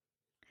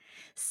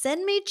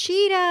Send me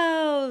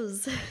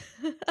Cheetos.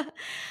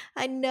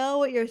 I know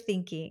what you're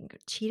thinking.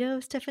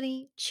 Cheetos,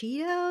 Tiffany?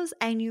 Cheetos?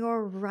 And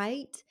you're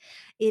right.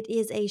 It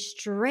is a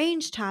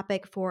strange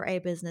topic for a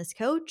business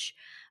coach,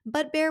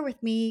 but bear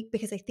with me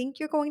because I think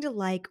you're going to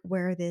like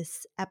where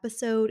this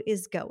episode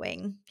is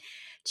going.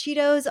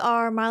 Cheetos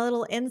are my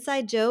little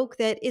inside joke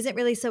that isn't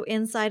really so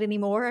inside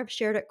anymore. I've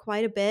shared it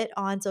quite a bit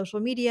on social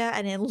media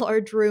and in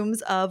large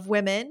rooms of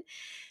women.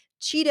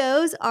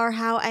 Cheetos are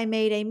how I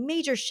made a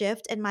major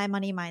shift in my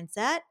money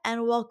mindset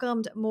and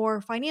welcomed more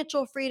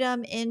financial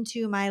freedom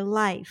into my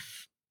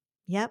life.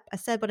 Yep, I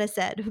said what I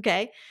said,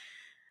 okay?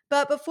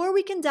 But before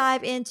we can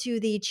dive into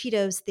the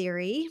Cheetos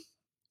theory,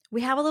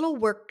 we have a little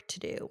work to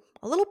do,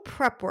 a little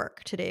prep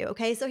work to do,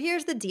 okay? So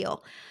here's the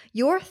deal.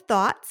 Your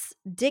thoughts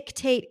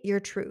dictate your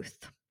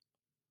truth.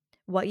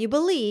 What you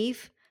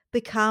believe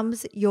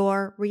becomes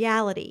your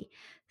reality.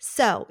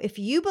 So if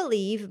you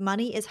believe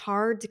money is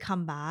hard to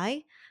come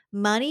by,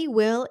 money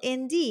will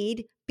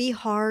indeed be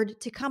hard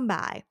to come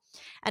by.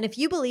 And if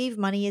you believe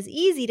money is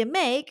easy to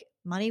make,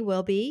 money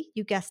will be,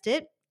 you guessed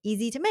it,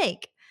 easy to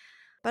make.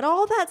 But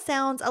all that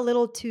sounds a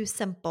little too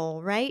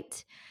simple,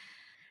 right?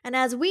 And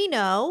as we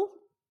know,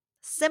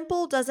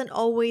 simple doesn't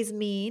always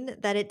mean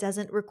that it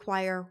doesn't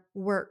require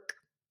work.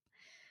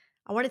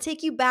 I want to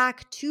take you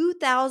back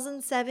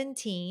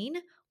 2017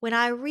 when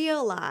I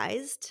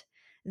realized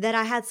that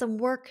I had some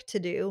work to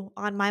do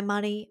on my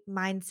money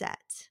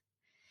mindset.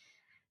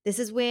 This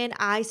is when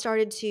I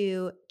started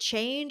to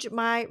change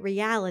my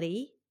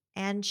reality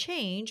and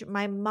change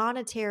my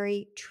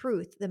monetary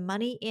truth, the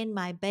money in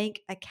my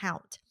bank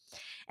account.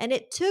 And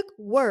it took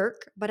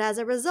work, but as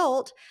a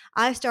result,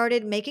 I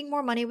started making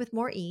more money with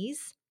more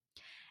ease.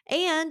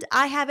 And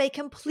I have a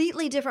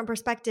completely different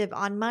perspective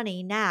on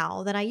money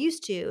now than I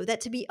used to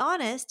be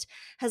honest,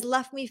 has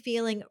left me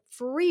feeling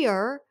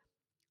freer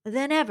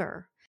than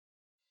ever.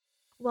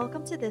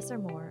 Welcome to This or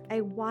More, a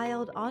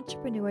wild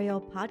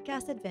entrepreneurial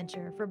podcast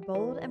adventure for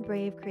bold and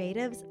brave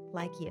creatives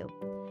like you.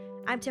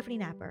 I'm Tiffany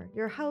Napper,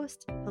 your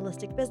host,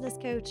 holistic business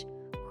coach,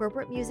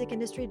 corporate music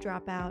industry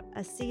dropout,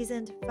 a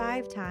seasoned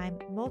 5-time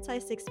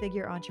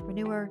multi-six-figure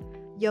entrepreneur,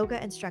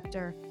 yoga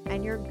instructor,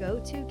 and your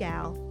go-to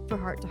gal for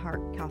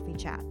heart-to-heart coffee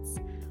chats.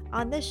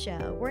 On this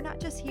show, we're not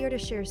just here to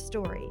share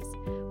stories.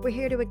 We're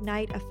here to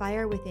ignite a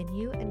fire within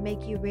you and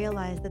make you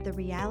realize that the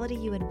reality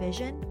you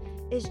envision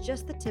is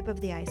just the tip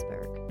of the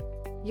iceberg.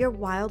 You're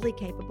wildly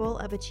capable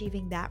of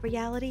achieving that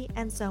reality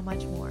and so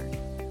much more.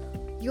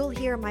 You'll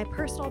hear my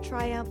personal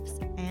triumphs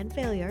and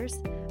failures,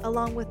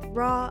 along with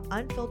raw,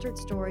 unfiltered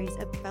stories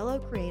of fellow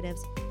creatives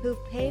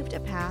who've paved a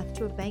path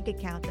to a bank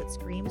account that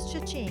screams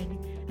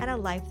cha-ching and a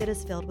life that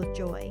is filled with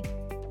joy.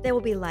 There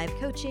will be live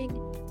coaching,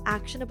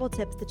 actionable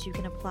tips that you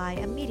can apply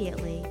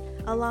immediately,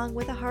 along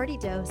with a hearty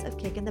dose of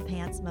kick in the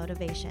pants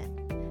motivation.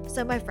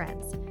 So my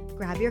friends,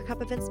 grab your cup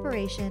of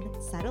inspiration,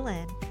 settle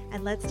in,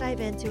 and let's dive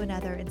into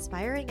another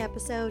inspiring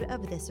episode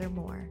of This or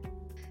More.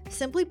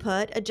 Simply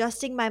put,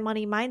 adjusting my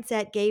money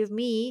mindset gave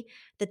me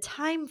the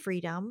time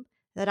freedom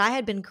that I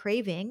had been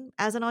craving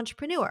as an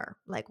entrepreneur.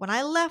 Like when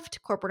I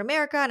left corporate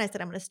America and I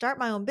said, I'm going to start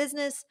my own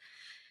business,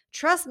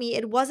 trust me,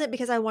 it wasn't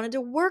because I wanted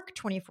to work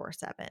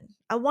 24/7.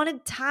 I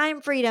wanted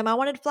time freedom. I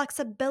wanted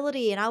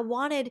flexibility, and I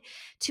wanted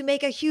to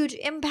make a huge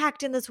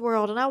impact in this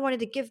world, and I wanted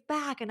to give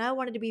back, and I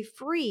wanted to be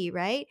free,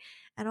 right?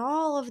 And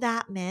all of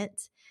that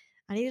meant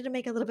I needed to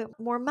make a little bit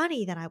more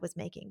money than I was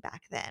making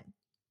back then.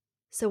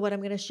 So what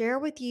I'm going to share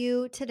with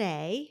you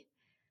today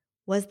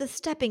was the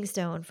stepping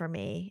stone for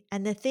me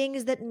and the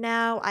things that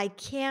now I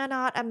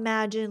cannot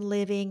imagine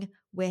living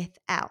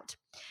without.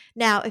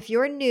 Now, if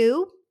you're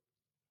new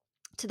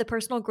to the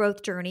personal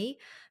growth journey,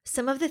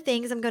 some of the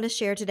things I'm going to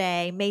share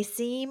today may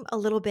seem a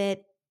little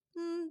bit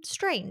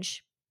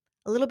strange,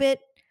 a little bit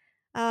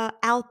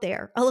out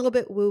there, a little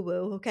bit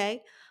woo-woo,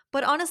 okay?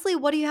 But honestly,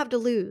 what do you have to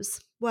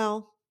lose?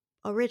 Well,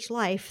 a rich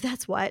life,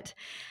 that's what.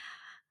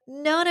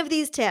 None of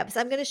these tips,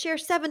 I'm going to share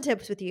 7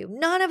 tips with you.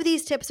 None of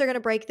these tips are going to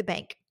break the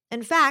bank.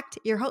 In fact,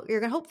 you're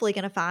hopefully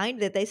going to find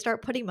that they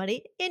start putting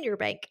money in your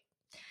bank.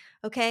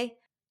 Okay?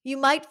 You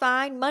might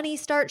find money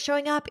start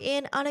showing up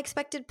in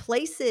unexpected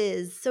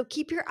places. So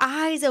keep your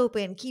eyes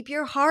open. Keep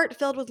your heart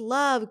filled with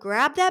love.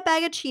 Grab that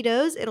bag of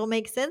Cheetos. It'll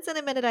make sense in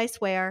a minute, I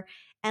swear.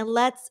 And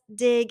let's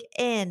dig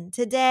in.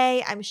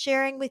 Today, I'm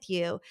sharing with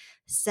you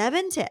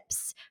 7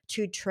 tips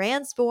to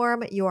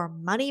transform your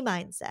money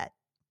mindset.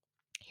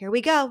 Here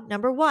we go.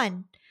 Number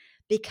 1,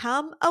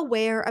 become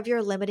aware of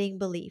your limiting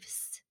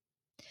beliefs.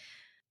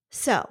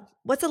 So,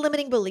 what's a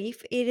limiting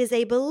belief? It is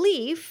a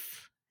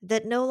belief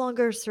that no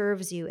longer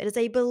serves you. It is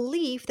a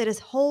belief that is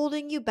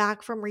holding you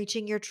back from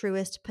reaching your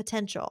truest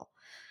potential.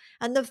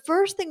 And the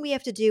first thing we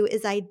have to do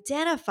is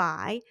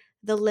identify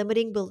the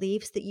limiting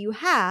beliefs that you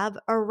have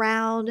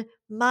around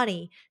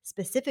money,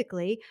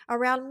 specifically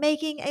around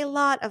making a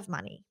lot of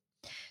money.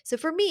 So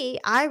for me,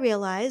 I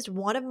realized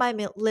one of my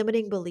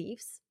limiting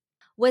beliefs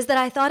was that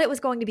I thought it was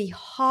going to be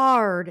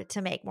hard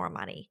to make more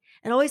money.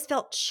 It always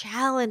felt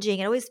challenging.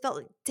 It always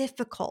felt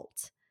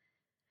difficult.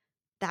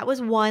 That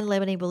was one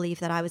limiting belief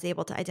that I was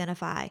able to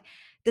identify.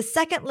 The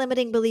second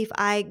limiting belief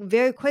I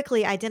very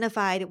quickly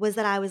identified was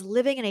that I was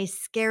living in a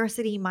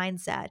scarcity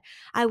mindset.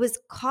 I was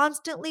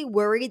constantly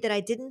worried that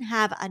I didn't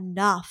have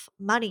enough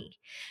money.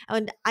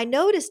 And I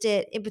noticed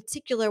it in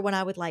particular when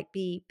I would like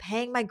be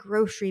paying my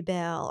grocery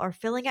bill or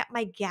filling up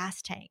my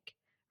gas tank,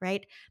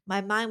 right? My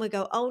mind would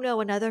go, oh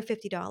no, another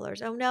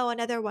 $50. Oh no,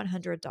 another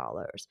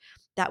 $100.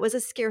 That was a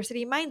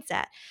scarcity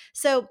mindset.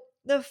 So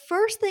the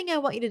first thing I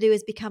want you to do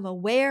is become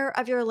aware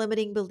of your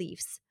limiting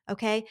beliefs.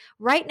 Okay.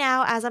 Right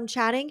now, as I'm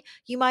chatting,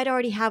 you might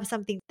already have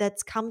something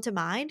that's come to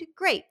mind.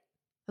 Great.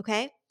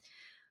 Okay.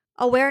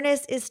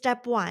 Awareness is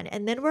step one.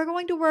 And then we're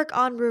going to work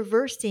on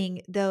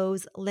reversing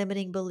those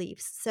limiting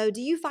beliefs. So,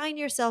 do you find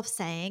yourself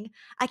saying,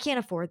 I can't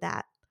afford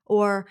that?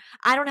 Or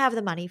I don't have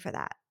the money for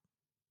that?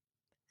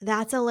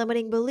 That's a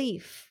limiting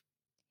belief.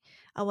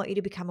 I want you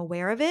to become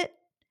aware of it,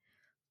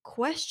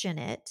 question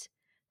it,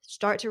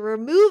 start to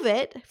remove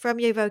it from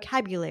your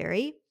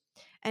vocabulary,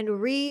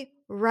 and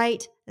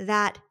rewrite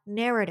that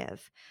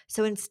narrative.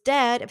 So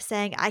instead of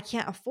saying, I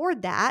can't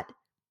afford that,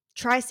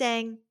 try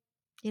saying,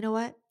 you know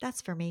what?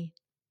 That's for me.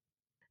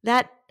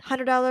 That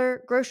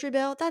 $100 grocery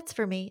bill, that's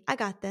for me. I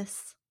got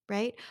this,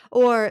 right?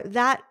 Or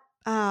that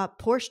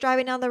Porsche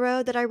driving down the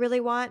road that I really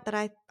want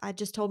that I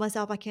just told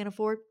myself I can't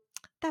afford,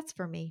 that's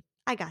for me.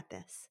 I got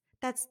this.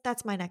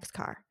 That's my next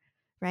car,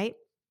 right?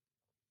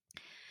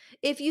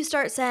 If you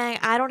start saying,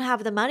 I don't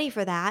have the money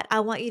for that, I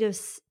want you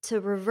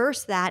to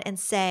reverse that and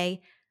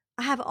say,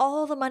 I have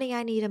all the money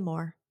I need and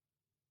more.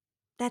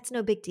 That's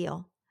no big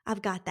deal.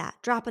 I've got that.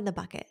 Drop in the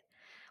bucket.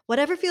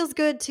 Whatever feels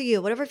good to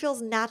you, whatever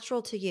feels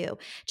natural to you.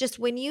 Just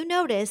when you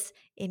notice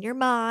in your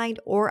mind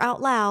or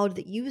out loud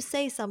that you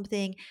say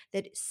something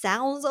that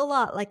sounds a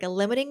lot like a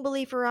limiting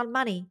belief around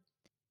money,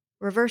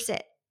 reverse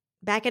it.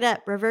 Back it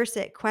up, reverse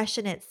it,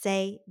 question it,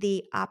 say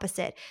the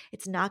opposite.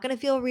 It's not going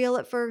to feel real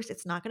at first.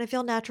 It's not going to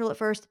feel natural at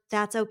first.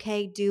 That's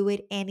okay. Do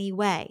it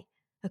anyway.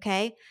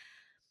 Okay.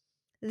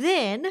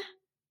 Then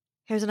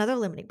here's another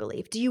limiting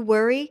belief. Do you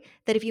worry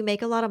that if you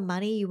make a lot of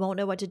money, you won't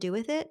know what to do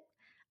with it?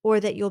 Or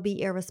that you'll be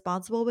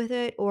irresponsible with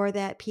it? Or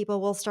that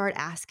people will start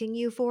asking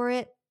you for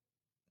it?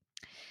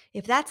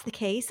 If that's the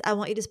case, I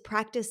want you to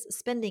practice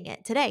spending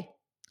it today.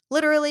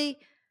 Literally,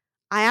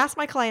 I ask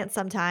my clients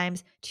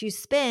sometimes to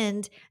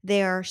spend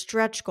their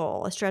stretch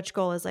goal. A stretch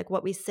goal is like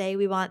what we say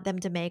we want them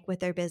to make with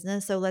their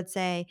business. So let's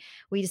say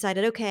we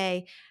decided,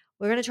 okay,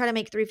 we're going to try to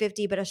make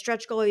 350, but a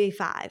stretch goal would be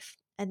 5.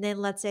 And then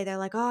let's say they're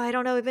like, oh, I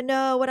don't even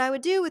know what I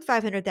would do with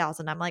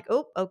 500,000. I'm like,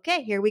 oh,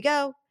 okay, here we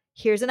go.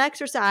 Here's an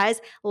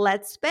exercise.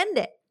 Let's spend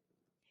it.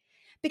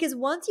 Because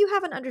once you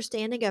have an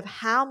understanding of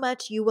how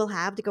much you will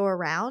have to go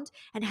around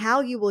and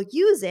how you will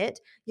use it,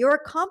 your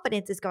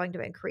confidence is going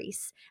to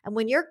increase. And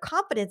when your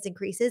confidence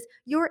increases,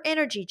 your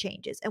energy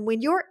changes. And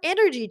when your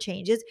energy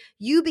changes,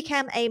 you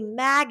become a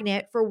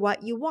magnet for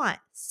what you want.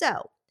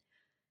 So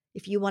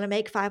if you want to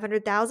make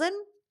 500,000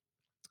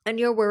 and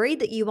you're worried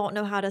that you won't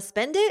know how to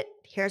spend it,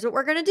 here's what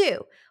we're going to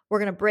do. We're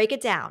going to break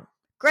it down.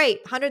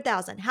 Great,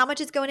 100,000. How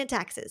much is going in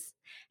taxes?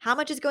 How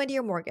much is going to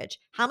your mortgage?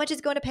 How much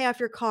is going to pay off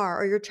your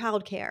car or your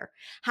child care?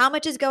 How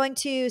much is going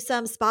to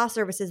some spa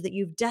services that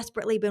you've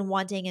desperately been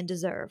wanting and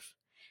deserve?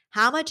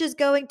 How much is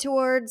going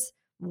towards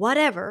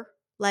whatever,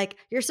 like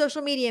your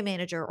social media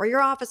manager or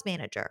your office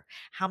manager?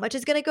 How much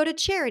is going to go to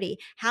charity?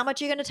 How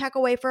much are you going to tuck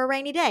away for a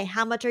rainy day?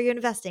 How much are you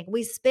investing?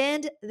 We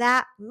spend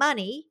that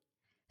money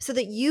so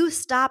that you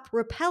stop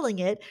repelling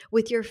it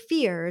with your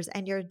fears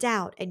and your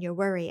doubt and your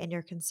worry and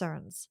your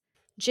concerns.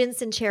 Jen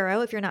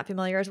Sincero, if you're not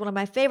familiar, is one of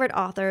my favorite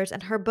authors,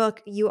 and her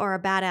book, You Are a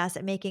Badass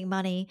at Making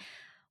Money,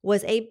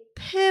 was played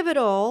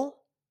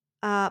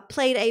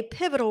a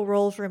pivotal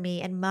role for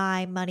me in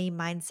my money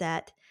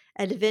mindset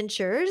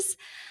adventures.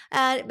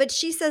 But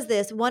she says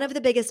this: one of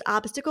the biggest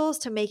obstacles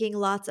to making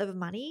lots of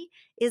money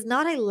is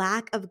not a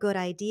lack of good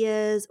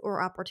ideas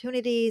or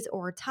opportunities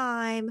or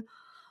time,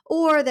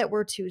 or that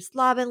we're too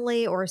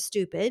slovenly or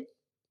stupid.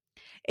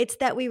 It's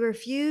that we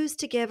refuse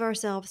to give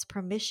ourselves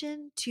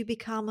permission to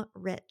become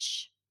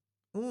rich.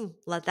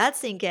 Let that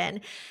sink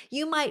in.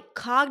 You might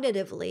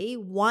cognitively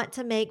want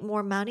to make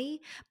more money,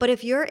 but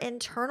if your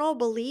internal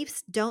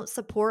beliefs don't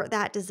support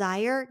that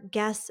desire,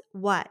 guess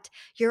what?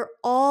 You're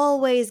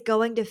always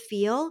going to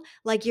feel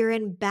like you're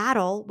in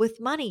battle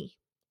with money.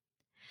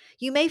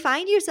 You may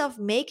find yourself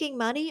making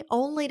money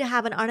only to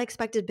have an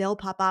unexpected bill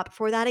pop up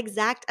for that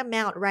exact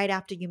amount right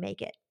after you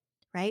make it,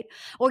 right?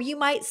 Or you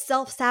might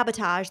self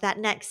sabotage that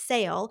next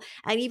sale.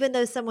 And even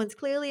though someone's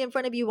clearly in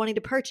front of you wanting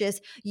to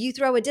purchase, you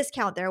throw a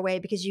discount their way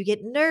because you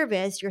get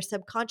nervous. Your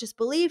subconscious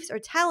beliefs are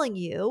telling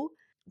you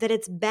that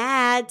it's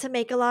bad to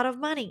make a lot of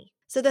money.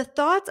 So the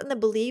thoughts and the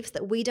beliefs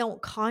that we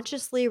don't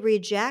consciously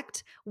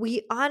reject,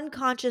 we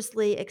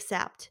unconsciously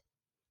accept.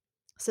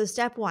 So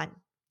step one,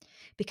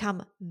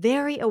 become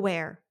very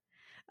aware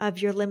of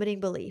your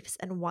limiting beliefs.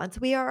 And once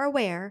we are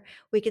aware,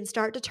 we can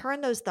start to turn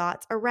those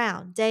thoughts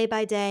around day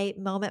by day,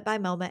 moment by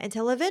moment,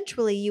 until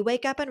eventually you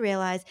wake up and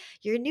realize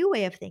your new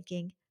way of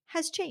thinking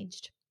has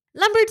changed.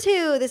 Number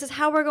two, this is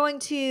how we're going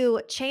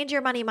to change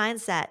your money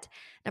mindset.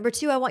 Number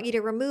two, I want you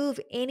to remove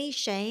any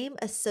shame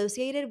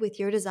associated with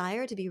your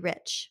desire to be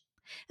rich.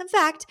 In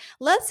fact,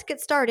 let's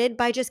get started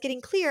by just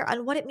getting clear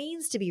on what it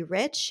means to be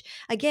rich.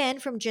 Again,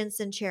 from Jen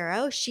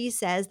Sincero, she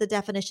says the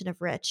definition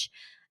of rich: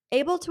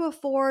 able to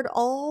afford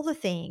all the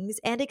things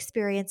and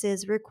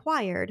experiences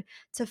required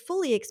to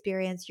fully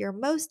experience your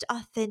most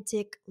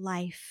authentic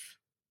life.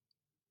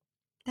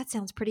 That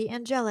sounds pretty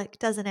angelic,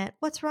 doesn't it?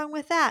 What's wrong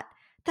with that?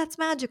 That's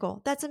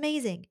magical. That's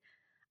amazing.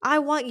 I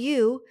want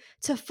you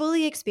to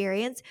fully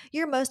experience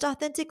your most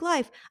authentic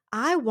life.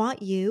 I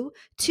want you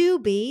to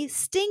be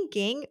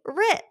stinking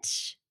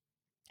rich.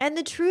 And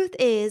the truth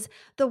is,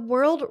 the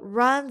world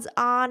runs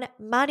on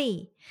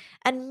money.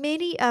 And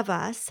many of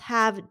us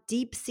have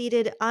deep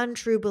seated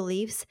untrue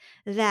beliefs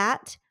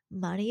that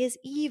money is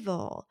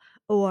evil,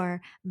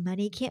 or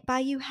money can't buy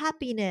you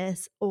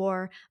happiness,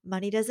 or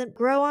money doesn't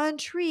grow on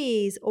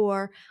trees,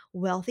 or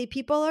wealthy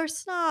people are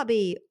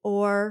snobby,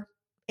 or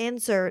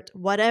insert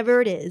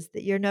whatever it is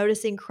that you're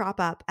noticing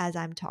crop up as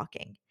I'm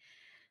talking.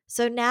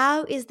 So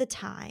now is the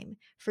time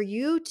for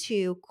you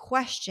to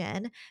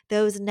question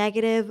those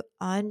negative,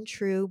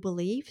 untrue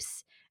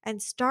beliefs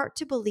and start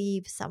to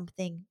believe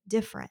something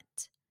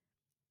different.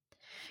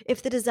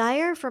 If the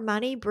desire for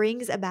money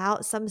brings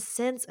about some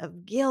sense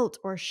of guilt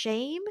or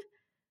shame,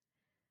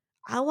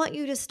 I want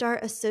you to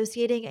start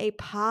associating a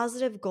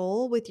positive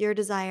goal with your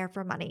desire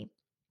for money.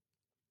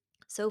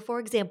 So, for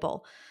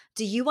example,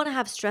 do you want to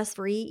have stress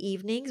free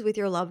evenings with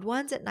your loved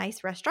ones at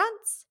nice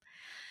restaurants?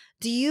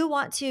 Do you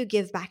want to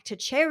give back to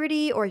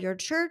charity or your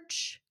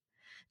church?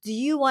 Do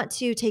you want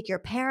to take your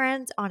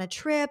parents on a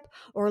trip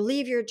or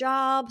leave your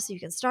job so you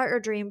can start your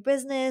dream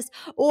business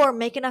or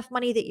make enough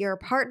money that your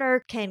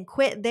partner can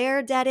quit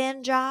their dead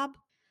end job?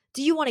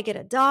 Do you want to get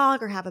a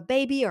dog or have a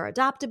baby or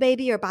adopt a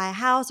baby or buy a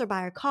house or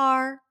buy a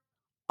car?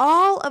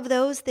 All of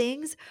those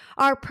things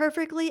are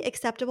perfectly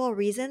acceptable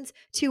reasons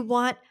to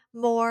want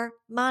more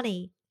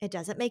money. It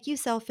doesn't make you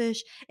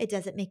selfish. It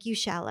doesn't make you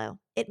shallow.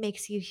 It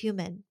makes you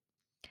human.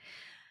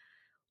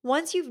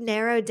 Once you've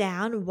narrowed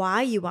down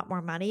why you want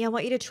more money, I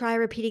want you to try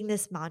repeating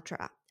this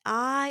mantra.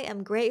 I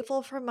am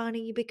grateful for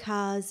money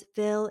because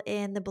fill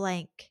in the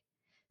blank.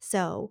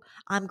 So,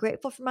 I'm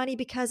grateful for money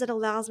because it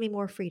allows me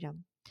more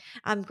freedom.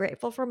 I'm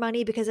grateful for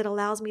money because it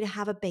allows me to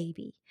have a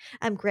baby.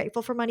 I'm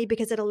grateful for money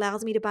because it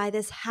allows me to buy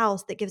this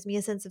house that gives me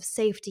a sense of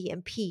safety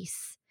and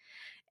peace.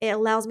 It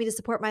allows me to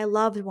support my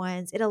loved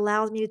ones. It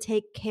allows me to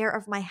take care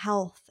of my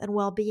health and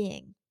well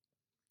being.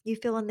 You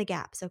fill in the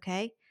gaps,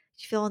 okay?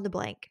 You fill in the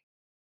blank.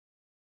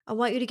 I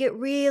want you to get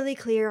really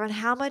clear on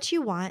how much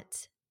you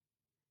want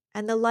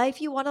and the life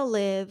you want to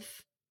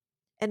live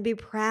and be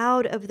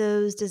proud of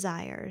those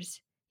desires.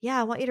 Yeah,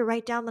 I want you to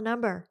write down the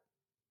number.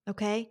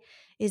 Okay?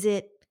 Is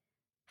it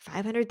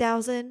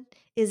 500,000?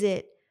 Is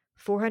it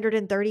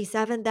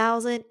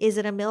 437,000? Is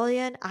it a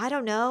million? I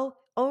don't know.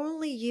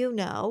 Only you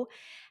know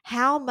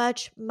how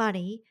much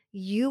money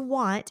you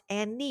want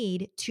and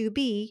need to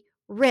be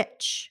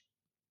rich,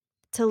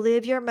 to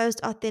live your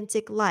most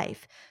authentic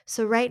life.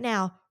 So right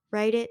now,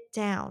 write it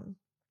down.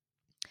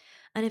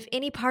 And if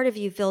any part of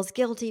you feels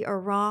guilty or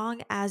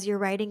wrong as you're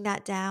writing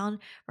that down,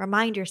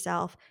 remind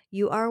yourself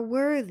you are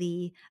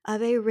worthy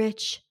of a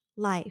rich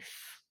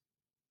life.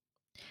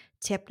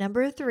 Tip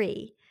number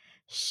 3,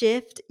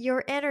 shift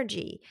your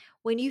energy.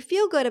 When you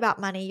feel good about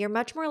money, you're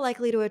much more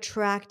likely to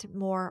attract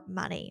more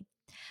money.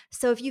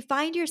 So if you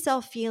find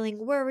yourself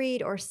feeling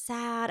worried or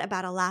sad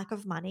about a lack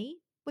of money,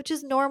 which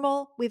is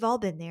normal, we've all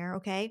been there,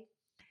 okay?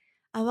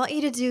 I want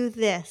you to do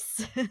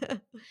this.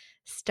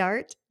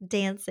 Start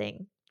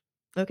dancing.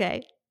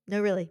 Okay.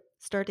 No, really,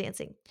 start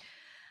dancing.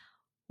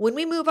 When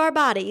we move our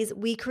bodies,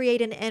 we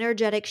create an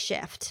energetic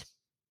shift.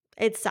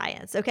 It's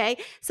science, okay?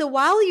 So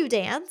while you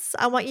dance,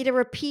 I want you to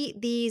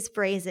repeat these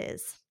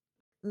phrases.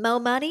 Mo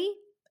money,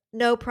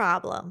 no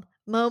problem.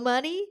 Mo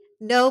money,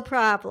 no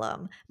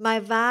problem. My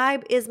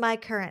vibe is my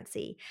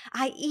currency.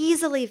 I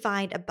easily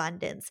find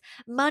abundance.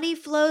 Money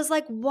flows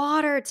like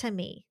water to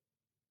me.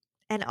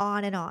 And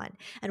on and on.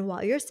 And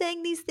while you're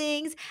saying these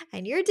things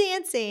and you're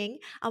dancing,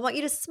 I want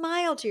you to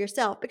smile to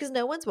yourself because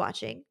no one's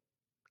watching.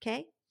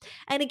 Okay.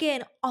 And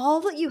again, all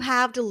that you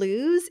have to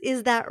lose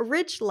is that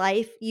rich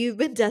life you've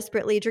been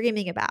desperately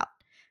dreaming about.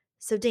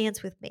 So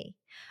dance with me.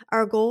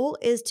 Our goal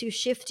is to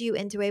shift you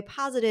into a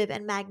positive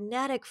and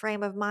magnetic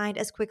frame of mind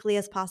as quickly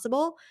as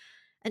possible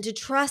and to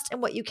trust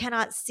in what you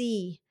cannot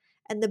see.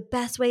 And the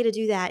best way to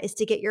do that is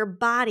to get your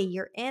body,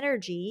 your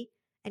energy,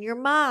 and your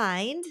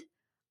mind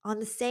on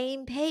the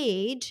same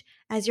page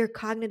as your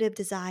cognitive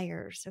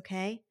desires,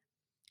 okay?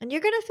 And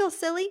you're going to feel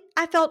silly.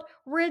 I felt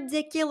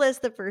ridiculous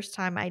the first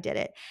time I did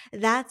it.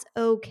 That's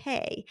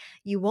okay.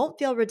 You won't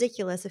feel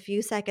ridiculous a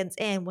few seconds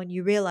in when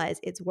you realize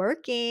it's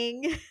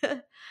working.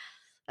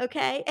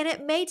 Okay. And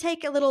it may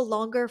take a little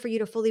longer for you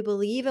to fully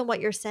believe in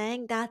what you're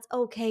saying. That's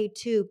okay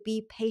too.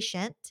 Be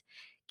patient.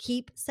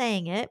 Keep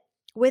saying it.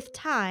 With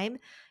time,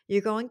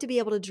 you're going to be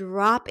able to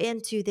drop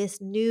into this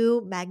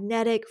new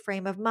magnetic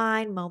frame of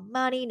mind, more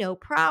money, no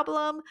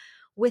problem,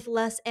 with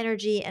less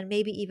energy and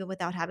maybe even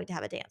without having to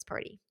have a dance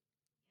party.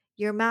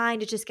 Your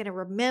mind is just going to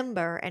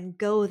remember and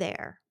go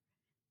there.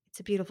 It's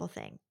a beautiful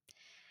thing.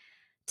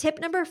 Tip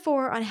number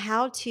 4 on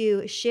how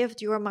to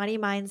shift your money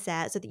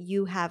mindset so that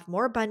you have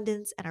more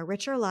abundance and a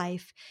richer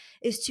life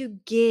is to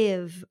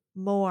give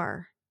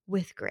more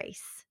with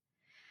grace.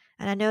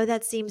 And I know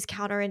that seems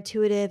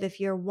counterintuitive. If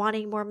you're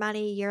wanting more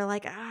money, you're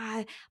like,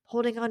 I'm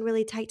holding on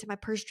really tight to my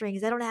purse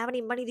strings. I don't have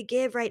any money to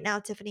give right now,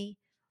 Tiffany.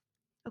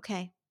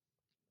 Okay.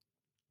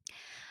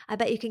 I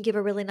bet you can give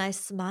a really nice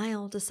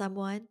smile to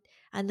someone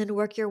and then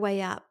work your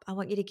way up. I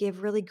want you to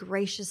give really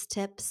gracious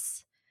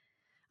tips.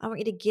 I want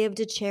you to give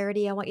to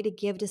charity. I want you to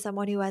give to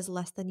someone who has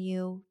less than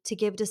you, to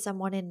give to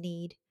someone in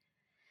need.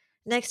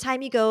 Next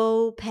time you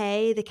go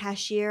pay the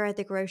cashier at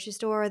the grocery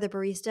store or the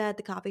barista at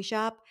the coffee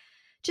shop,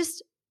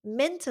 just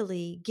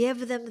mentally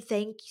give them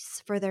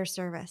thanks for their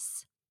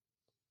service.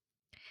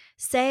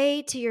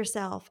 Say to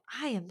yourself,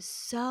 I am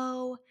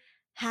so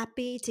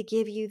happy to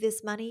give you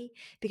this money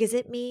because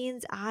it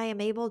means I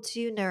am able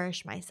to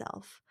nourish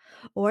myself,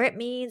 or it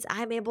means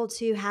I'm able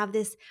to have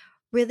this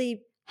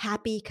really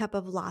happy cup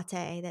of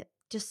latte that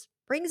just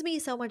brings me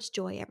so much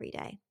joy every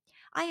day.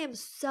 I am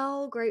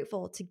so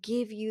grateful to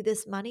give you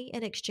this money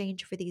in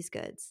exchange for these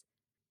goods.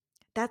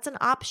 That's an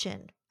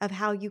option of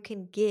how you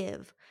can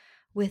give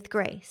with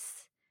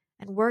grace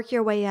and work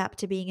your way up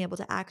to being able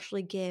to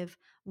actually give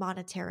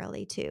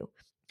monetarily too.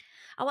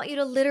 I want you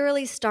to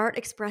literally start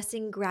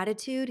expressing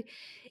gratitude,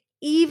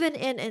 even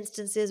in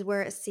instances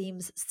where it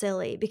seems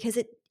silly, because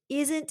it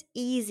isn't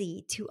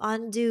easy to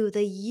undo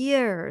the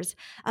years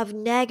of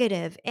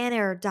negative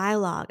inner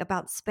dialogue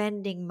about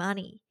spending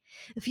money.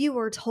 If you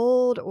were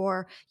told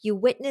or you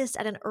witnessed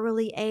at an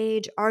early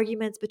age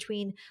arguments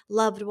between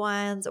loved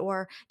ones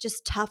or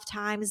just tough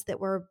times that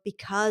were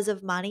because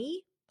of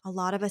money, a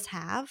lot of us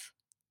have,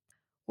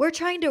 we're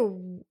trying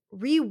to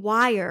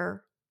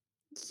rewire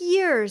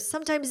years,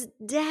 sometimes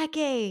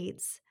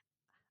decades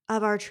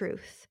of our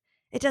truth.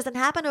 It doesn't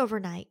happen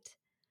overnight,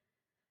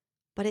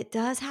 but it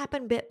does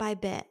happen bit by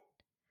bit.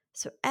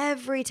 So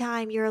every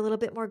time you're a little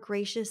bit more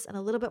gracious and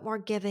a little bit more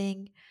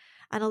giving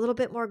and a little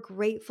bit more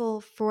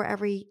grateful for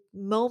every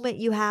moment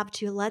you have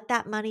to let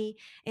that money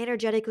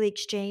energetically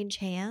exchange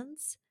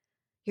hands,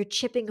 you're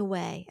chipping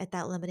away at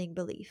that limiting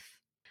belief.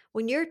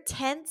 When you're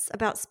tense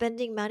about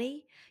spending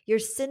money, you're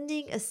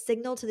sending a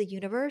signal to the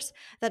universe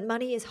that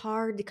money is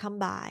hard to come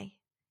by.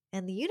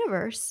 And the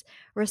universe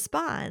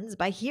responds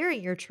by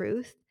hearing your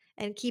truth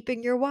and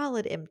keeping your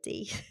wallet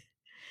empty.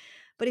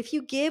 But if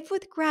you give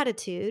with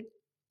gratitude,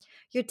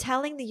 you're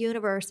telling the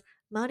universe,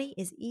 money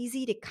is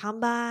easy to come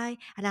by,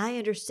 and I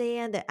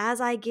understand that as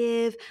I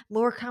give,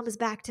 more comes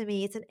back to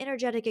me. It's an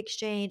energetic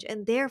exchange,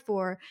 and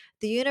therefore,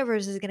 the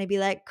universe is going to be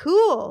like,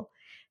 cool,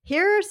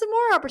 here are some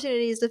more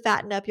opportunities to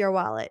fatten up your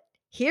wallet.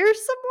 Here's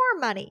some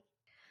more money.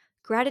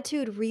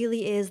 Gratitude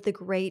really is the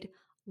great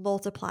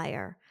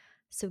multiplier.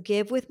 So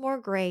give with more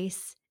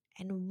grace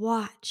and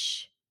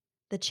watch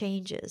the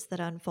changes that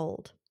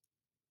unfold.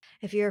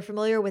 If you're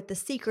familiar with The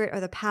Secret or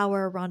The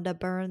Power, Rhonda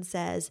Byrne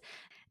says,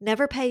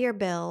 never pay your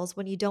bills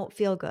when you don't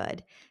feel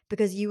good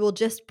because you will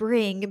just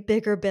bring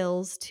bigger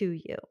bills to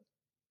you.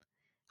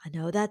 I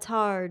know that's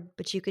hard,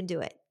 but you can do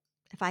it.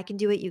 If I can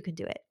do it, you can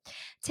do it.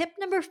 Tip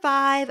number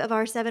 5 of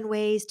our 7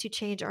 ways to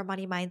change our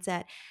money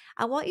mindset.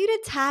 I want you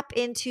to tap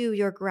into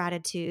your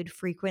gratitude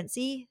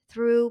frequency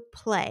through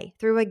play,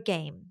 through a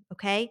game,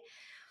 okay?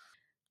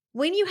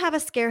 When you have a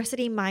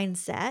scarcity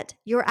mindset,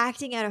 you're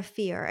acting out of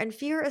fear, and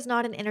fear is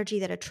not an energy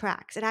that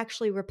attracts, it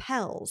actually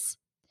repels.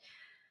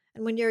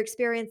 And when you're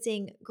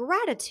experiencing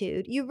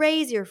gratitude, you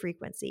raise your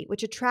frequency,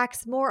 which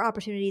attracts more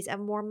opportunities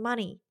and more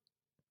money.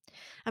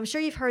 I'm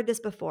sure you've heard this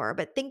before,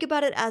 but think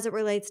about it as it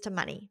relates to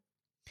money.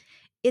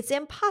 It's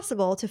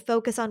impossible to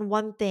focus on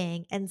one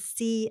thing and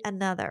see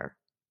another.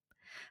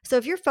 So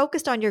if you're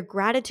focused on your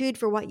gratitude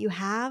for what you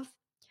have,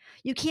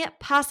 you can't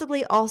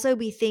possibly also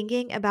be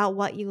thinking about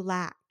what you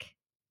lack.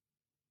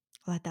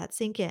 Let that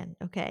sink in,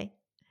 okay?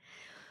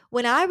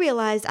 When I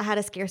realized I had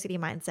a scarcity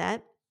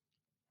mindset,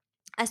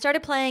 I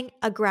started playing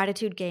a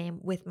gratitude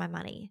game with my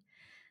money.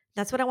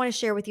 That's what I want to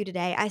share with you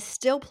today. I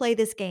still play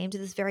this game to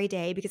this very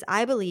day because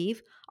I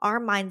believe our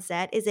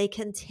mindset is a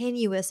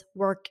continuous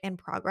work in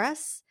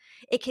progress.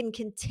 It can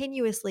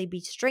continuously be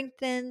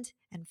strengthened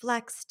and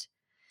flexed.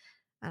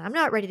 And I'm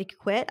not ready to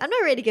quit. I'm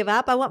not ready to give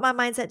up. I want my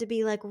mindset to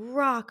be like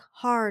rock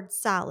hard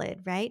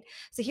solid, right?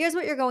 So here's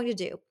what you're going to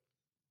do.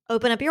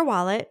 Open up your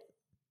wallet,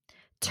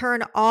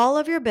 turn all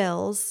of your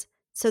bills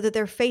so that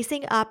they're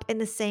facing up in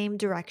the same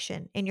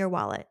direction in your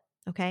wallet,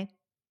 okay?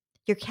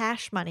 Your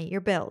cash money, your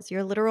bills,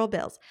 your literal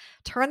bills.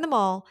 Turn them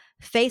all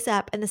face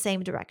up in the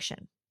same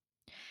direction.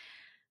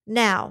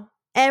 Now,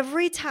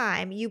 every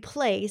time you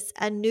place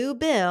a new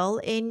bill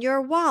in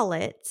your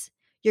wallet,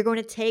 you're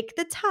going to take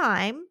the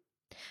time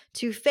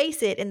to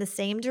face it in the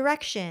same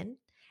direction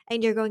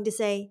and you're going to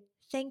say,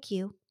 thank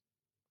you.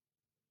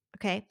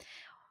 Okay.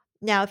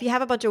 Now, if you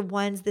have a bunch of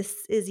ones,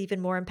 this is even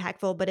more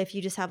impactful. But if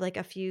you just have like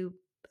a few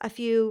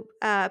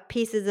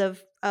pieces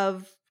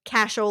of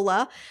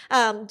cashola,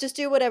 just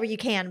do whatever you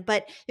can.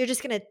 But you're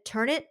just going to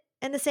turn it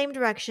in the same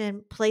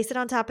direction, place it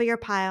on top of your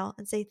pile,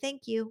 and say,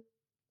 "Thank you.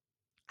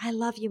 I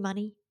love you,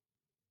 money.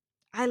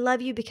 I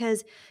love you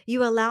because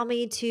you allow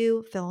me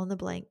to fill in the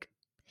blank,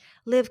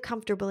 live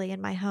comfortably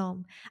in my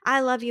home.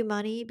 I love you,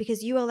 money,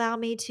 because you allow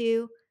me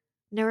to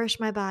nourish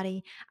my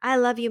body. I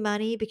love you,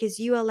 money, because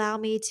you allow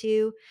me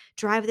to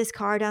drive this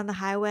car down the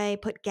highway,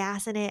 put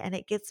gas in it, and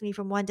it gets me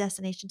from one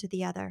destination to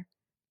the other.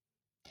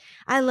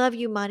 I love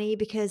you, money,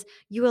 because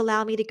you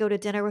allow me to go to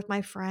dinner with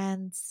my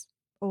friends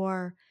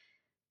or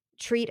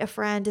treat a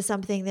friend to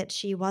something that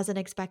she wasn't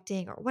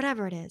expecting or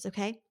whatever it is,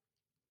 okay?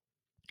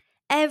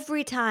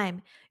 Every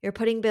time you're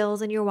putting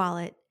bills in your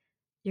wallet,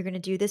 you're going to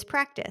do this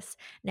practice.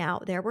 Now,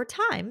 there were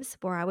times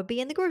where I would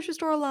be in the grocery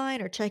store line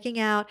or checking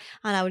out,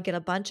 and I would get a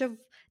bunch of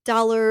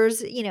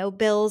dollars,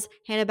 bills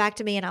handed back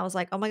to me. And I was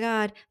like, oh my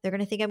God, they're going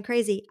to think I'm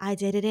crazy. I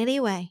did it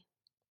anyway.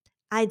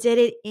 I did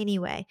it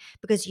anyway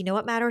because you know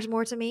what matters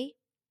more to me?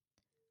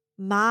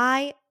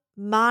 My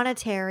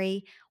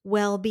monetary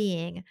well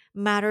being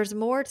matters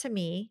more to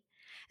me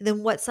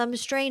than what some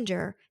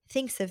stranger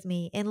thinks of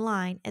me in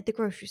line at the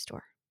grocery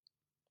store.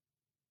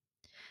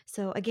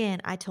 So, again,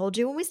 I told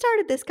you when we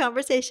started this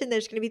conversation,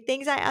 there's going to be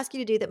things I ask you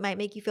to do that might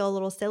make you feel a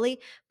little silly.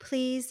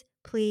 Please,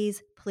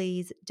 please,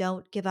 please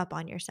don't give up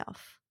on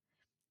yourself.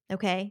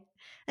 Okay?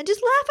 And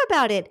just laugh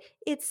about it.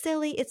 It's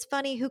silly. It's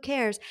funny. Who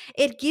cares?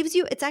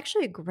 It's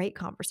actually a great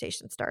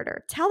conversation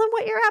starter. Tell them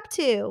what you're up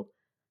to.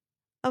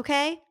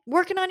 Okay?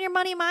 Working on your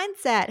money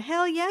mindset.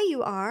 Hell yeah,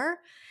 you are.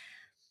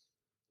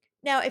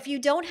 Now, if you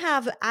don't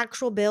have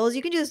actual bills,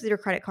 you can do this with your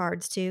credit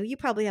cards too. You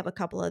probably have a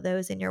couple of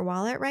those in your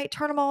wallet, right?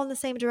 Turn them all in the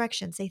same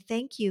direction. Say,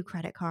 thank you,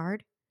 credit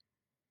card.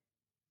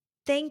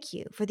 Thank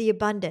you for the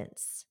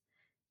abundance.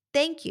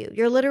 Thank you.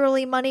 You're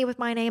literally money with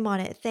my name on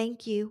it.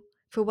 Thank you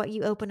for what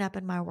you open up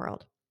in my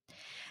world.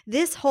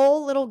 This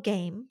whole little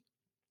game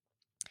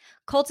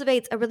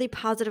cultivates a really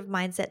positive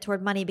mindset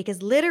toward money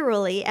because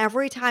literally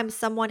every time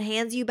someone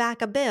hands you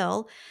back a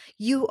bill,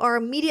 you are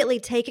immediately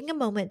taking a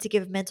moment to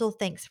give mental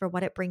thanks for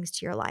what it brings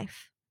to your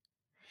life.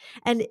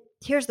 And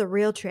here's the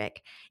real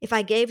trick. If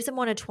I gave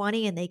someone a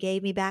 20 and they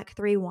gave me back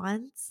 3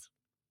 ones,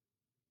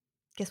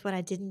 guess what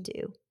I didn't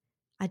do?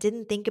 I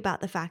didn't think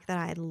about the fact that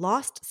I had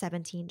lost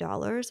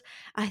 $17.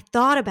 I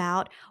thought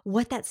about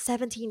what that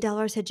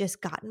 $17 had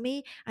just gotten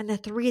me and the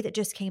 3 that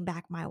just came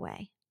back my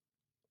way.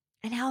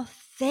 And how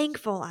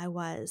thankful I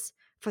was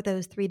for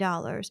those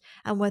 $3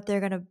 and what they're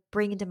going to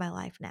bring into my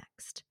life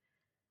next.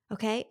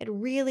 Okay? It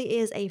really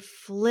is a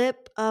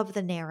flip of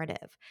the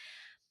narrative.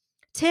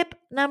 Tip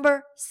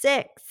number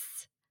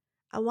 6.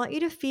 I want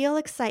you to feel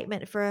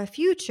excitement for a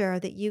future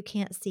that you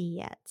can't see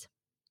yet.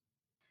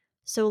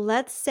 So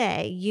let's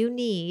say you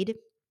need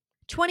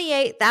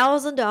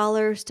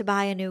 $28,000 to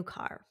buy a new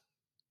car.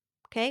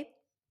 Okay?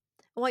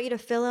 I want you to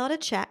fill out a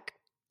check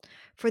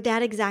for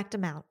that exact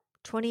amount,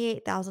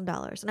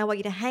 $28,000. And I want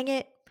you to hang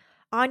it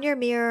on your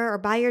mirror or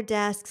by your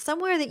desk,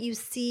 somewhere that you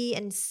see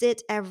and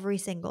sit every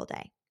single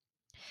day.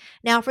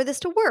 Now, for this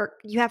to work,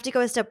 you have to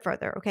go a step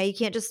further, okay? You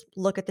can't just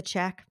look at the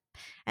check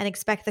and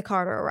expect the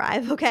car to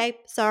arrive, okay?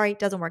 Sorry, it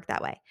doesn't work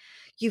that way.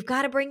 You've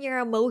got to bring your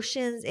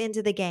emotions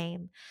into the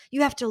game.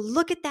 You have to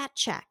look at that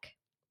check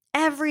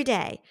every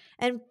day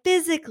and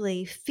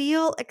physically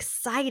feel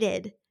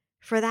excited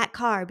for that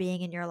car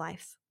being in your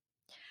life.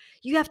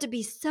 You have to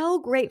be so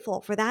grateful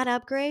for that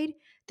upgrade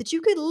that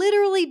you could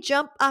literally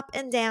jump up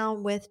and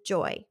down with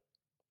joy.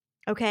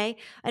 Okay?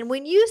 And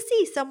when you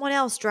see someone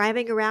else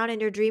driving around in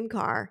your dream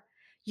car,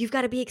 you've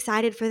got to be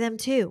excited for them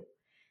too.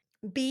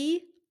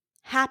 Be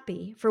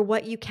happy for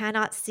what you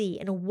cannot see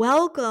and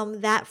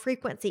welcome that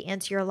frequency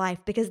into your life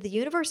because the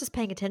universe is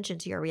paying attention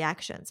to your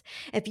reactions.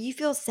 If you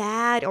feel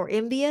sad or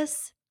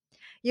envious,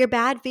 your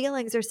bad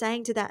feelings are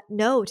saying to that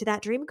no to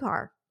that dream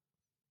car.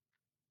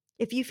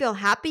 If you feel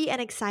happy and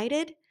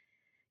excited,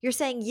 you're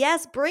saying,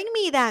 yes, bring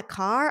me that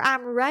car.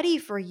 I'm ready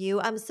for you.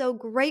 I'm so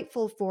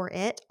grateful for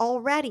it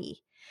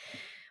already.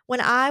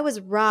 When I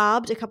was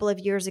robbed a couple of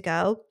years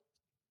ago,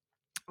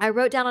 I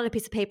wrote down on a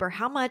piece of paper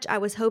how much I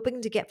was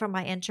hoping to get from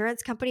my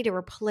insurance company to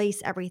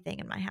replace everything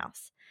in my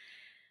house.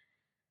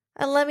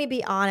 And let me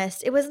be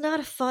honest, it was not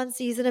a fun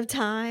season of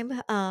time.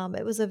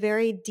 It was a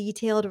very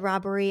detailed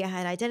robbery. I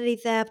had identity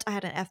theft. I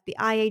had an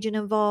FBI agent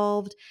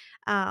involved.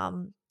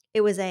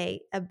 It was a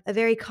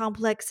very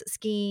complex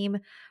scheme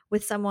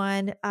with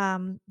someone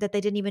that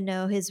they didn't even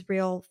know his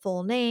real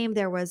full name.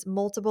 There was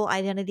multiple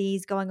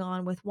identities going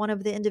on with one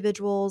of the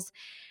individuals,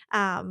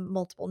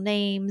 multiple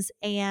names,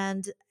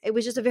 and it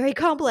was just a very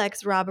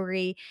complex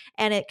robbery,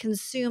 and it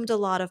consumed a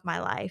lot of my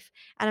life.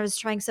 And I was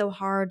trying so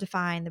hard to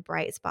find the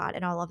bright spot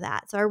and all of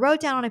that. So I wrote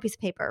down on a piece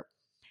of paper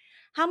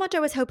how much I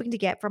was hoping to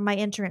get from my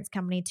insurance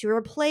company to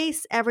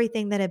replace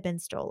everything that had been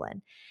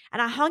stolen.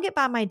 And I hung it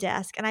by my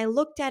desk and I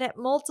looked at it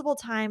multiple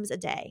times a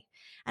day.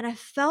 And I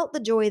felt the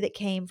joy that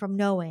came from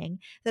knowing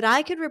that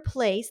I could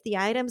replace the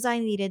items I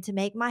needed to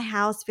make my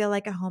house feel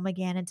like a home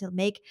again and to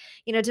make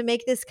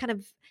this kind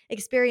of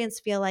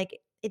experience feel like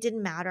it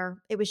didn't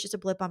matter. It was just a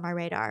blip on my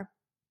radar.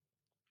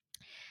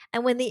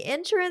 And when the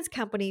insurance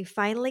company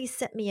finally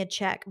sent me a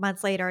check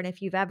months later, and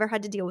if you've ever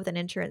had to deal with an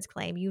insurance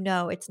claim, you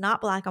know it's not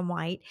black and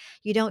white.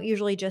 You don't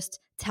usually just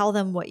tell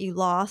them what you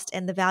lost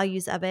and the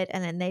values of it,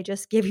 and then they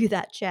just give you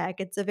that check.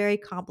 It's a very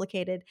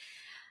complicated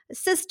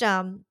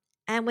system.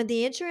 And when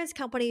the insurance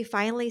company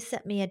finally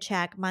sent me a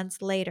check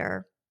months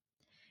later,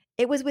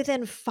 it was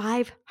within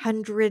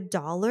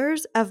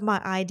 $500 of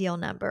my ideal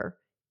number.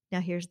 Now,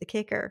 here's the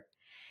kicker,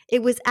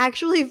 it was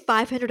actually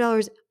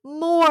 $500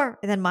 more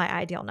than my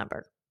ideal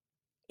number.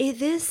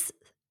 This,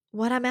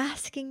 what I'm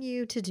asking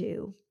you to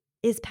do,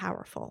 is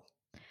powerful,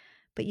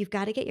 but you've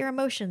got to get your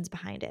emotions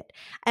behind it.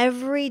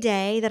 Every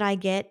day that I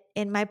get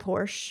in my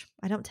Porsche,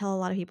 I don't tell a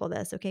lot of people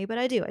this, okay, but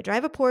I do. I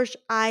drive a Porsche.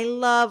 I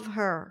love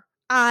her.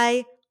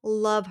 I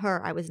love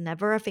her. I was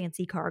never a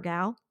fancy car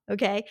gal,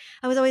 okay?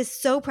 I was always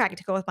so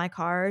practical with my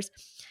cars.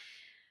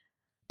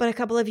 But a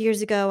couple of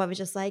years ago, I was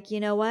just like,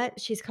 you know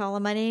what? She's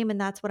calling my name and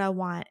that's what I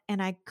want.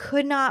 And I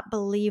could not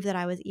believe that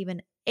I was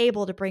even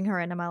able to bring her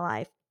into my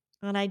life.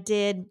 And I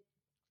did.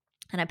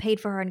 And I paid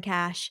for her in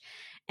cash,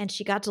 and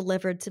she got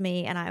delivered to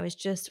me, and I was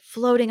just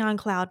floating on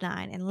cloud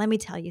nine. And let me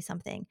tell you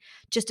something,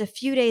 just a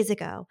few days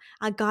ago,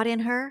 I got in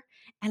her,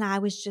 and I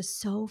was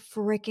just so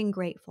freaking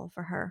grateful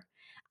for her.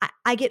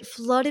 I get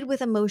flooded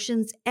with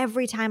emotions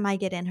every time I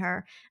get in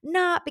her,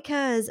 not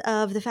because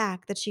of the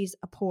fact that she's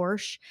a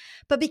Porsche,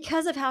 but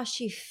because of how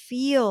she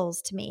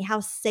feels to me, how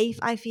safe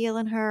I feel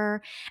in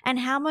her, and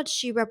how much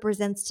she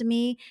represents to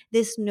me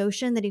this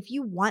notion that if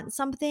you want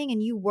something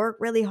and you work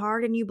really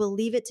hard and you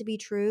believe it to be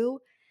true,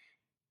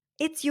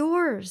 it's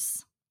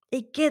yours.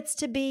 It gets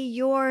to be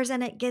yours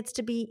and it gets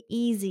to be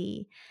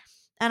easy.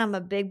 And I'm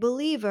a big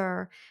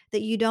believer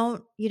that you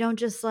don't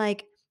just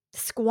like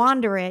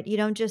squander it. You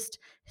don't just,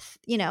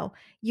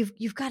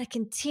 you've got to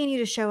continue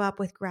to show up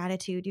with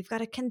gratitude. You've got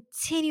to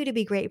continue to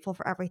be grateful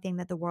for everything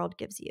that the world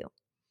gives you.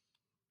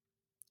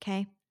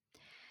 Okay?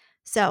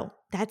 So,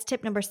 that's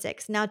tip number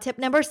 6. Now, tip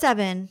number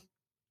 7,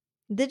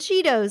 the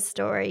Cheetos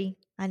story.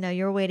 I know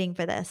you're waiting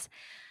for this.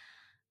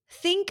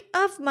 Think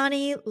of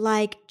money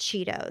like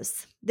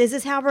Cheetos. This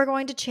is how we're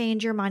going to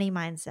change your money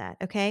mindset,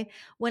 okay?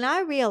 When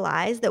I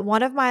realized that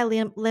one of my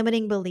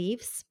limiting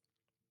beliefs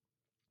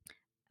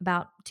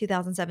about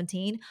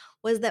 2017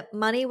 was that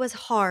money was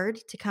hard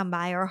to come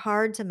by or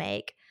hard to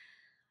make,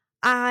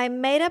 I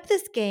made up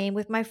this game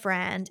with my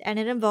friend and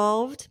it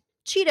involved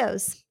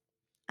Cheetos.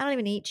 I don't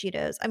even eat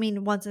Cheetos. I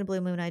mean, once in a blue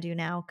moon I do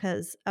now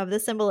because of the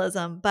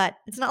symbolism, but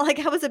it's not like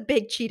I was a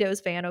big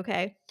Cheetos fan,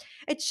 okay?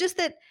 It's just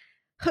that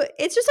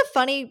it's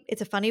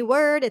a funny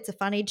word, it's a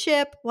funny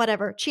chip,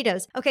 whatever,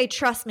 Cheetos. Okay,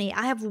 trust me,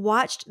 I have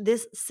watched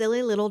this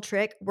silly little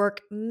trick work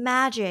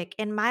magic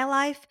in my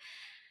life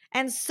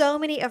and so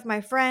many of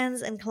my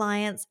friends and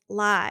clients'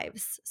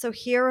 lives. So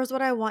here's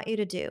what I want you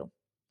to do.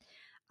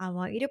 I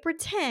want you to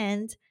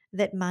pretend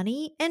that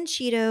money and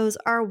Cheetos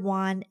are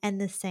one and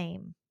the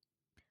same.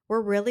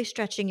 We're really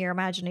stretching your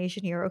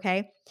imagination here,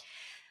 okay?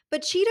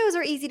 But Cheetos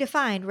are easy to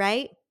find,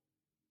 right?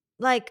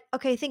 Like,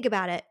 okay, think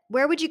about it.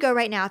 Where would you go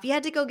right now? If you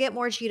had to go get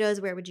more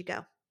Cheetos, where would you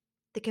go?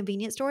 The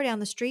convenience store down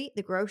the street,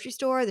 the grocery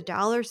store, the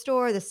dollar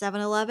store, the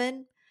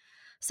 7-Eleven.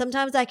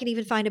 Sometimes I can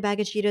even find a bag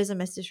of Cheetos in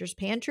my sister's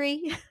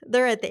pantry.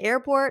 They're at the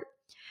airport.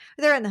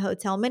 They're in the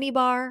hotel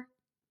minibar.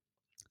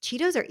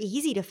 Cheetos are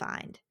easy to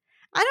find.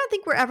 I don't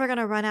think we're ever going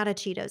to run out of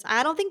Cheetos.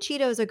 I don't think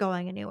Cheetos are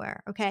going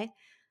anywhere, okay?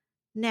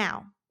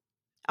 Now,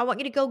 I want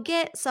you to go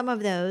get some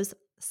of those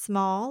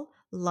small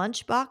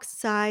lunchbox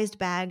sized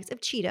bags of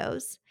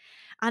Cheetos.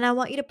 And I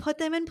want you to put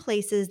them in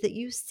places that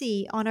you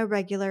see on a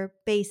regular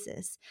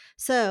basis.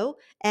 So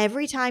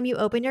every time you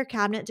open your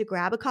cabinet to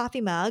grab a coffee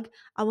mug,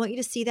 I want you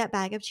to see that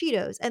bag of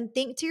Cheetos and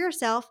think to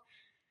yourself,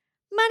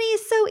 money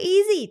is so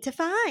easy to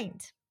find.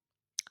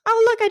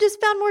 Oh, look, I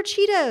just found more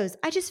Cheetos.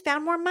 I just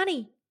found more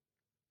money.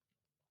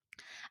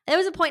 There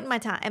was a point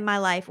in my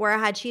life where I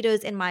had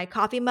Cheetos in my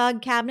coffee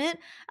mug cabinet.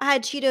 I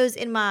had Cheetos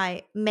in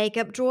my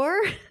makeup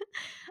drawer.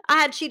 I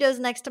had Cheetos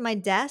next to my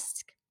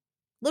desk.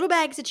 Little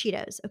bags of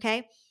Cheetos,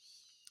 okay?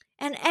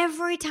 And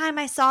every time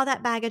I saw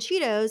that bag of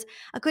Cheetos,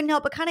 I couldn't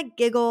help but kind of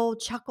giggle,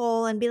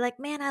 chuckle, and be like,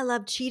 man, I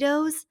love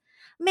Cheetos.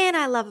 Man,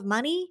 I love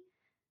money,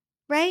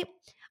 right?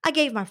 I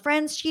gave my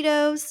friends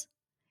Cheetos.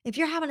 If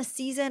you're having a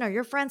season or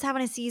your friend's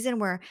having a season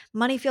where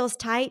money feels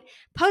tight,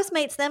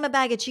 Postmates them a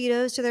bag of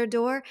Cheetos to their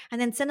door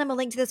and then send them a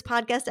link to this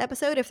podcast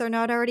episode if they're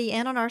not already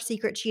in on our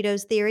secret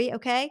Cheetos theory,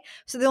 okay?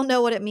 So they'll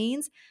know what it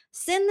means.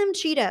 Send them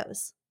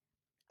Cheetos.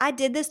 I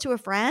did this to a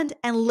friend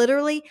and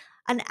literally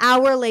an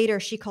hour later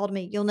she called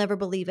me. You'll never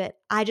believe it.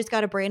 I just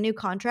got a brand new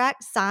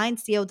contract, signed,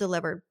 sealed,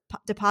 delivered,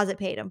 deposit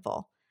paid in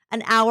full.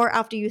 An hour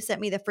after you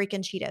sent me the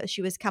freaking Cheetos.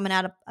 She was coming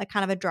out of a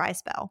kind of a dry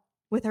spell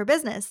with her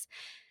business.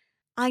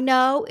 I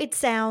know it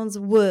sounds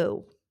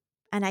woo.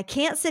 And I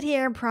can't sit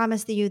here and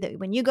promise you that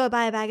when you go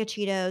buy a bag of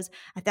Cheetos,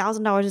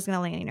 $1,000 is going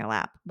to land in your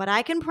lap. But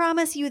I can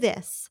promise you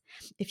this.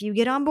 If you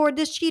get on board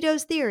this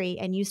Cheetos theory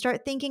and you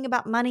start thinking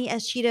about money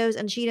as Cheetos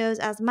and Cheetos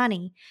as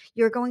money,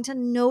 you're going to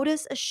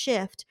notice a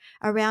shift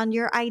around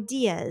your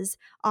ideas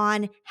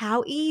on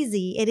how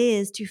easy it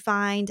is to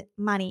find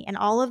money. And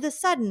all of a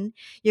sudden,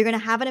 you're going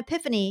to have an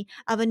epiphany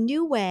of a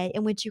new way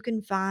in which you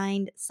can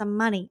find some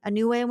money, a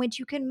new way in which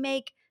you can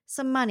make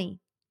some money.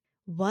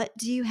 What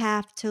do you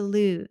have to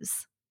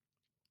lose?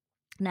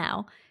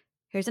 Now,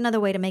 here's another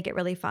way to make it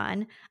really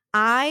fun.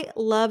 I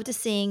love to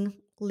sing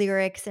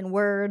lyrics and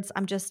words.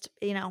 I'm just,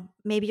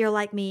 maybe you're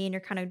like me and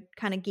you're kind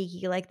of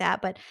geeky like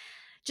that, but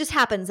just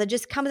happens. It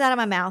just comes out of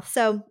my mouth.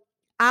 So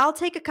I'll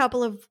take a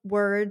couple of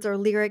words or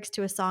lyrics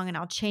to a song and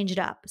I'll change it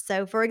up.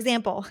 So for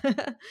example,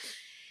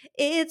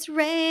 it's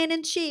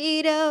raining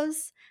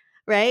Cheetos,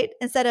 right?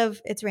 Instead of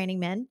it's raining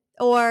men.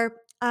 Or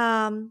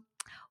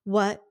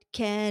what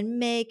can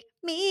make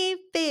me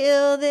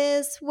feel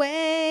this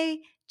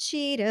way?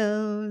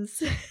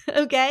 Cheetos.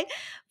 Okay.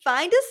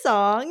 Find a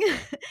song,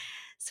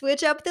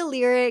 switch up the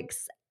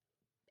lyrics,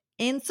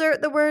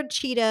 insert the word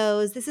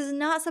Cheetos. This is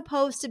not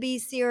supposed to be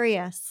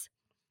serious.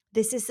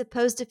 This is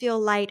supposed to feel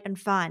light and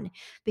fun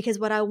because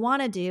what I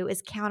want to do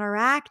is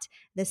counteract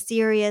the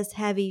serious,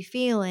 heavy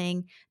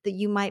feeling that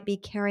you might be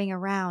carrying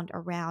around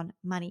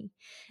money.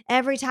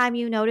 Every time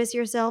you notice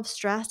yourself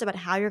stressed about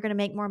how you're going to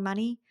make more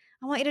money,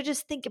 I want you to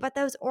just think about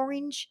those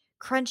orange,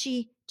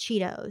 crunchy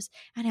Cheetos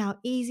and how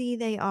easy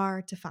they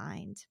are to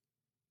find.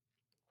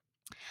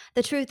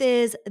 The truth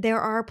is, there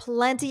are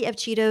plenty of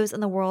Cheetos in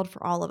the world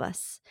for all of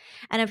us.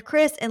 And if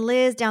Chris and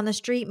Liz down the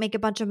street make a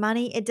bunch of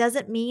money, it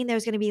doesn't mean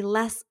there's going to be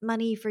less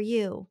money for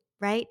you,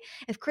 right?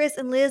 If Chris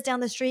and Liz down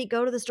the street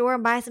go to the store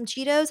and buy some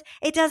Cheetos,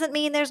 it doesn't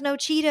mean there's no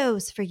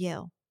Cheetos for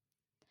you.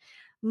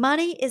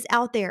 Money is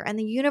out there and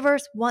the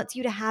universe wants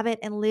you to have it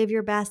and live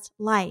your best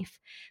life.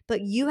 But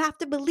you have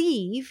to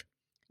believe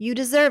you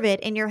deserve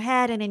it in your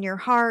head and in your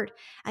heart.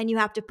 And you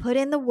have to put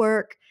in the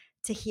work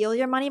to heal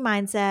your money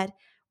mindset,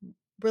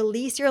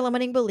 release your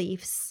limiting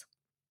beliefs,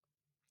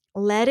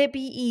 let it be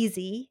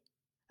easy.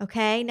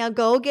 Okay, now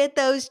go get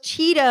those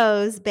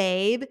Cheetos,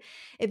 babe.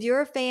 If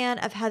you're a fan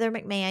of Heather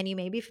McMahon, you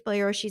may be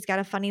familiar. She's got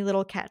a funny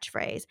little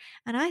catchphrase,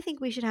 and I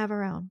think we should have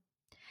our own.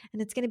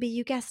 And it's going to be,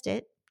 you guessed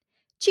it,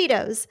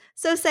 Cheetos.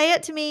 So say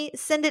it to me,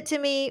 send it to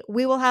me.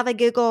 We will have a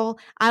giggle.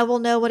 I will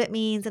know what it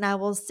means, and I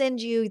will send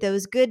you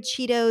those good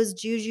Cheetos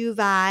juju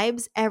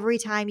vibes every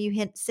time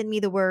you send me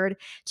the word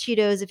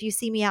Cheetos. If you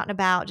see me out and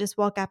about, just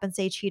walk up and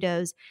say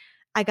Cheetos.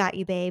 I got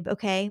you, babe.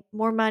 Okay.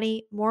 More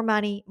money, more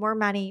money, more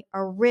money.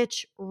 A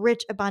rich,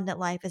 rich, abundant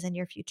life is in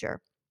your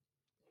future.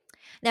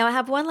 Now, I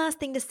have one last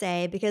thing to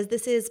say because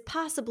this is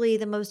possibly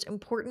the most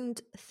important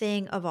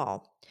thing of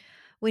all.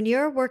 When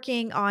you're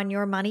working on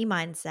your money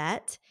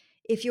mindset,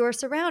 if you're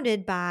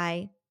surrounded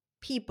by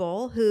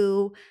people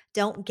who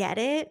don't get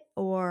it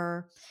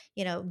or,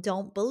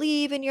 don't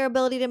believe in your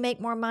ability to make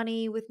more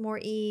money with more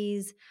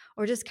ease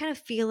or just kind of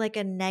feel like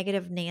a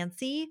negative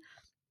Nancy,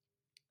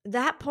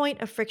 that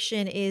point of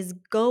friction is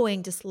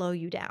going to slow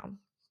you down.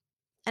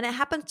 And it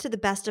happens to the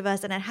best of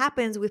us, and it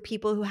happens with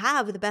people who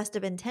have the best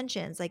of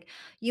intentions. Like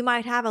you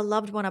might have a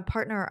loved one, a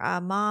partner, a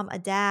mom, a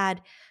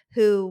dad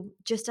who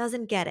just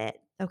doesn't get it,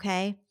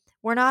 okay?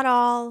 We're not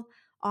all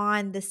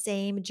on the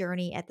same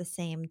journey at the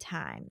same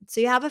time.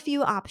 So you have a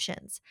few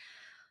options.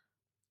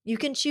 You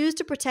can choose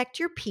to protect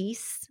your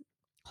peace,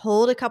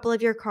 hold a couple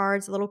of your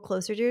cards a little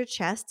closer to your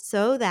chest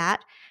so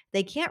that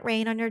they can't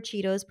rain on your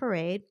Cheetos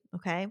parade,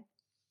 okay?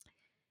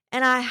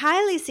 And I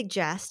highly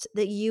suggest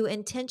that you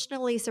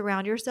intentionally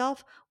surround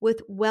yourself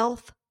with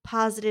wealth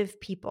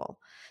positive people.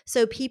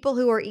 So, people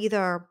who are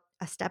either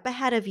a step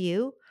ahead of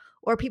you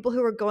or people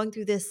who are going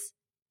through this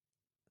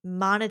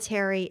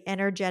monetary,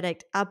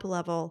 energetic up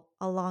level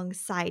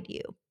alongside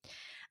you.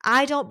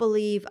 I don't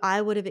believe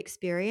I would have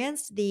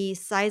experienced the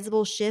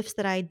sizable shifts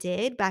that I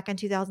did back in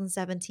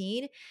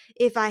 2017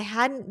 if I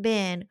hadn't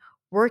been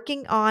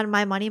working on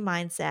my money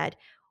mindset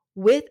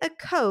with a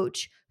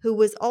coach who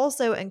was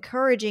also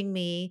encouraging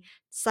me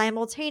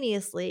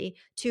simultaneously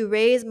to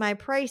raise my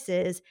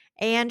prices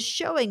and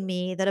showing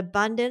me that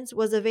abundance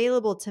was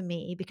available to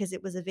me because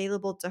it was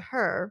available to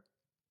her.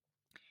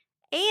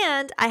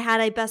 And I had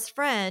a best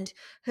friend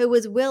who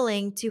was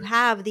willing to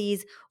have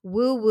these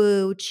woo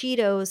woo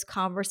Cheetos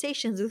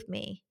conversations with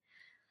me.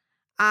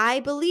 I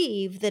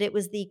believe that it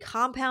was the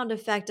compound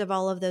effect of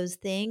all of those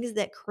things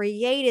that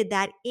created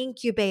that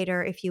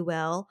incubator, if you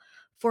will,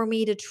 for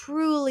me to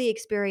truly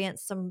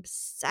experience some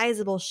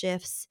sizable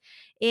shifts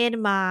in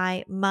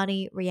my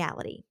money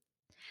reality.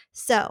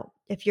 So,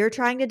 if you're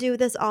trying to do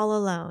this all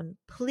alone,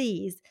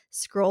 please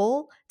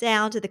scroll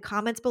down to the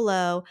comments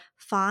below,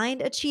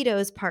 find a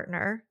Cheetos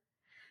partner.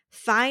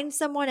 Find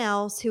someone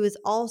else who is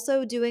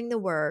also doing the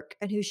work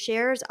and who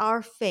shares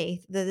our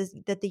faith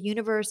that the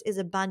universe is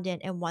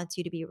abundant and wants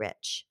you to be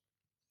rich.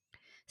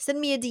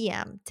 Send me a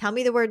DM. Tell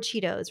me the word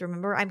Cheetos.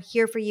 Remember, I'm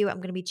here for you. I'm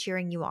going to be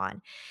cheering you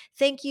on.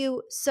 Thank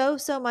you so,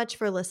 so much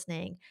for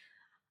listening.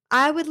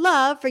 I would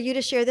love for you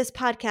to share this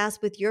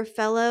podcast with your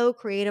fellow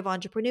creative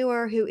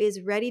entrepreneur who is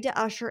ready to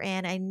usher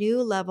in a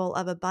new level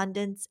of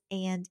abundance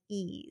and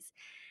ease.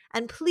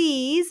 And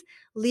please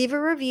leave a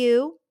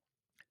review.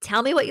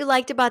 Tell me what you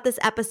liked about this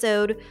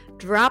episode.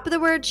 Drop the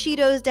word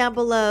Cheetos down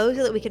below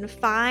so that we can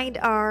find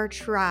our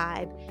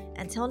tribe.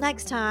 Until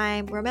next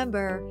time,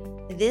 remember,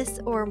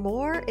 this or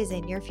more is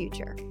in your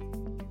future.